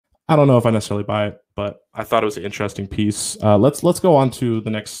I don't know if I necessarily buy it, but I thought it was an interesting piece. Let's go on to the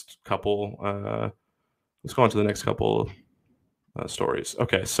next couple. Let's go on to the next couple stories.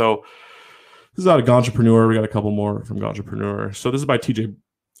 Okay, so this is out of Ganjapreneur. We got a couple more from Ganjapreneur. So this is by TJ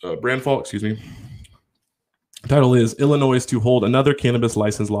Brandfall. Excuse me. The title is Illinois to hold another cannabis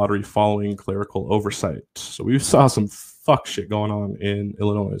license lottery following clerical oversight. So we saw some fuck shit going on in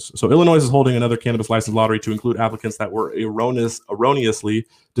Illinois. So Illinois is holding another cannabis license lottery to include applicants that were erroneously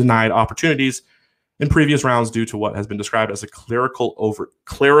denied opportunities in previous rounds due to what has been described as a clerical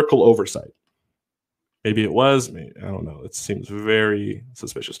oversight. Maybe it was, I don't know. It seems very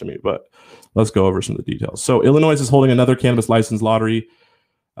suspicious to me, but let's go over some of the details. So Illinois is holding another cannabis license lottery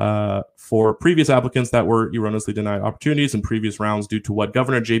for previous applicants that were erroneously denied opportunities in previous rounds due to what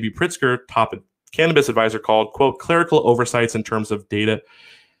Governor J.B. Pritzker, top cannabis advisor, called, quote, clerical oversights in terms of data.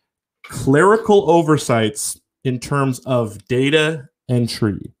 Clerical oversights in terms of data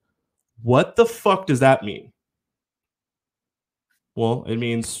entry. What the fuck does that mean? Well, it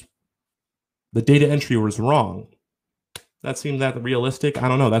means the data entry was wrong. That seems that realistic. I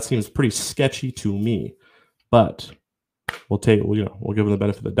don't know. That seems pretty sketchy to me, but we'll give them the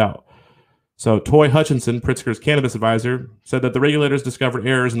benefit of the doubt. So Toy Hutchinson, Pritzker's cannabis advisor, said that the regulators discovered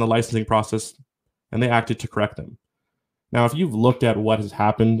errors in the licensing process and they acted to correct them. Now, if you've looked at what has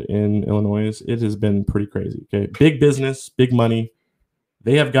happened in Illinois, it has been pretty crazy. Okay, big business, big money.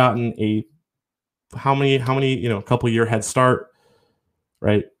 They have gotten a couple year head start,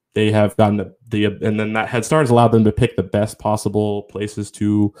 right? They have gotten and then that head start has allowed them to pick the best possible places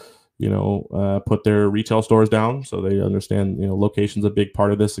to, put their retail stores down. So they understand, location's a big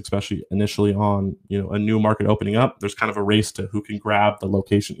part of this, especially initially on, a new market opening up. There's kind of a race to who can grab the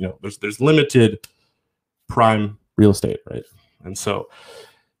location. There's limited prime real estate, right? And so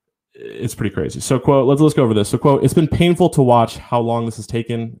it's pretty crazy. So, quote, let's go over this. So, quote, it's been painful to watch how long this has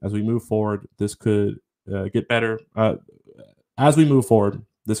taken. As we move forward, this could get better. As we move forward,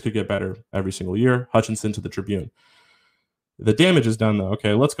 this could get better every single year. Hutchinson to the Tribune. The damage is done, though.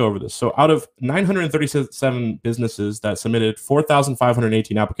 Okay, let's go over this. So out of 937 businesses that submitted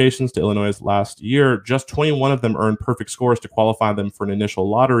 4,518 applications to Illinois last year, just 21 of them earned perfect scores to qualify them for an initial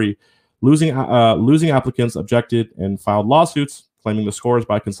lottery. Losing applicants objected and filed lawsuits, claiming the scores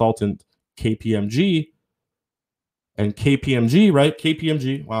by consultant KPMG. And KPMG, right?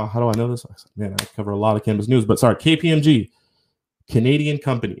 KPMG. Wow, how do I know this? Man, I cover a lot of cannabis news, but sorry, KPMG, Canadian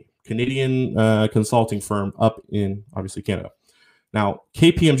company. Canadian consulting firm up in, obviously, Canada. Now,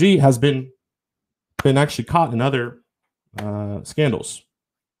 KPMG has been actually caught in other scandals.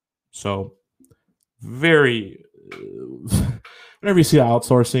 So, very, whenever you see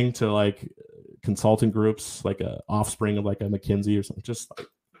outsourcing to like consulting groups, like a offspring of like a McKinsey or something, just like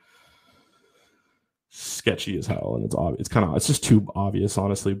sketchy as hell, and it's obvious. It's just too obvious,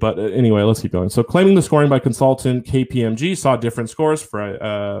 honestly. But anyway, let's keep going. So, claiming the scoring by consultant KPMG saw different scores for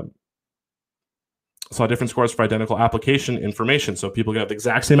identical application information. So people got the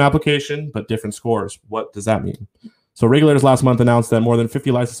exact same application but different scores. What does that mean? So regulators last month announced that more than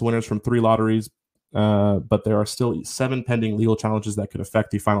 50 license winners from 3 lotteries, but there are still 7 pending legal challenges that could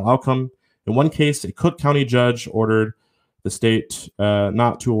affect the final outcome. In one case, a Cook County judge ordered the state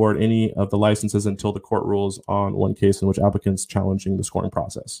not to award any of the licenses until the court rules on one case in which applicants challenging the scoring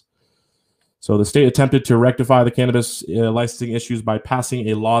process. So the state attempted to rectify the cannabis licensing issues by passing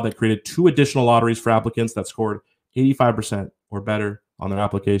a law that created 2 additional lotteries for applicants that scored 85% or better on their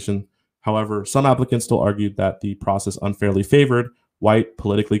application. However, some applicants still argued that the process unfairly favored white,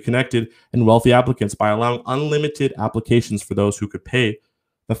 politically connected, and wealthy applicants by allowing unlimited applications for those who could pay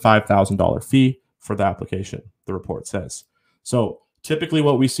the $5,000 fee for the application, the report says. So typically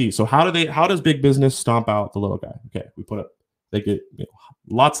what we see, so how does big business stomp out the little guy? Okay, they get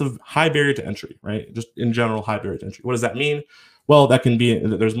lots of high barrier to entry, right? Just in general, high barrier to entry. What does that mean? Well, that can be,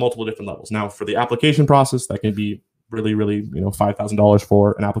 there's multiple different levels. Now, for the application process, that can be really, really, $5,000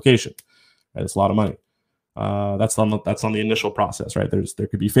 for an application. Right? It's a lot of money. That's on the initial process, right? There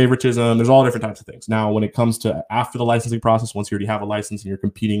could be favoritism. There's all different types of things. Now, when it comes to after the licensing process, once you already have a license and you're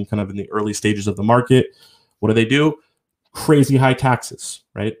competing kind of in the early stages of the market, what do? Crazy high taxes,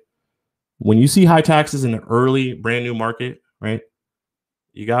 right? When you see high taxes in an early brand new market, right?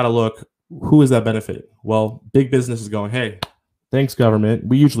 You got to look, who is that benefiting? Well, big business is going, hey, thanks, government.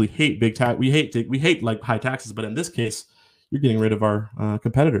 We usually hate big tax. We hate like high taxes, but in this case, you're getting rid of our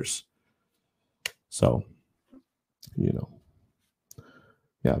competitors. So,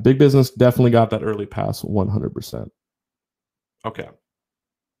 yeah, big business definitely got that early pass 100%. Okay.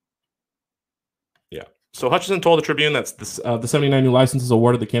 Yeah. So Hutchinson told the Tribune that the 79 new licenses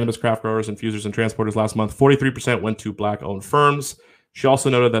awarded the cannabis craft growers, infusers, and transporters last month, 43% went to Black-owned firms. She also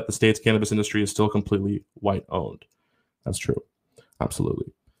noted that the state's cannabis industry is still completely white-owned. That's true.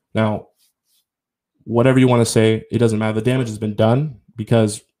 Absolutely. Now, whatever you want to say, it doesn't matter. The damage has been done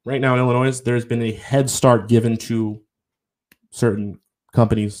because right now in Illinois, there's been a head start given to certain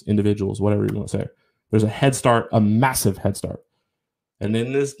companies, individuals, whatever you want to say. There's a head start, a massive head start. And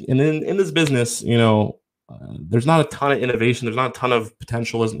in this business, you know, there's not a ton of innovation. There's not a ton of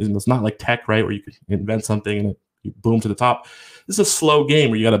potential. It's not like tech, right, where you could invent something and you boom to the top. This is a slow game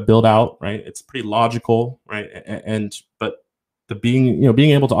where you got to build out, right? It's pretty logical, right? But being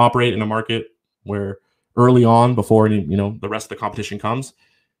able to operate in a market where early on, before the rest of the competition comes,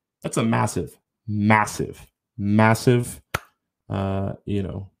 that's a massive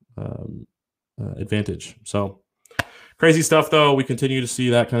advantage. So crazy stuff, though. We continue to see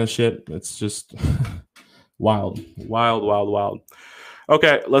that kind of shit. It's just wild.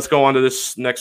 Okay, let's go on to this next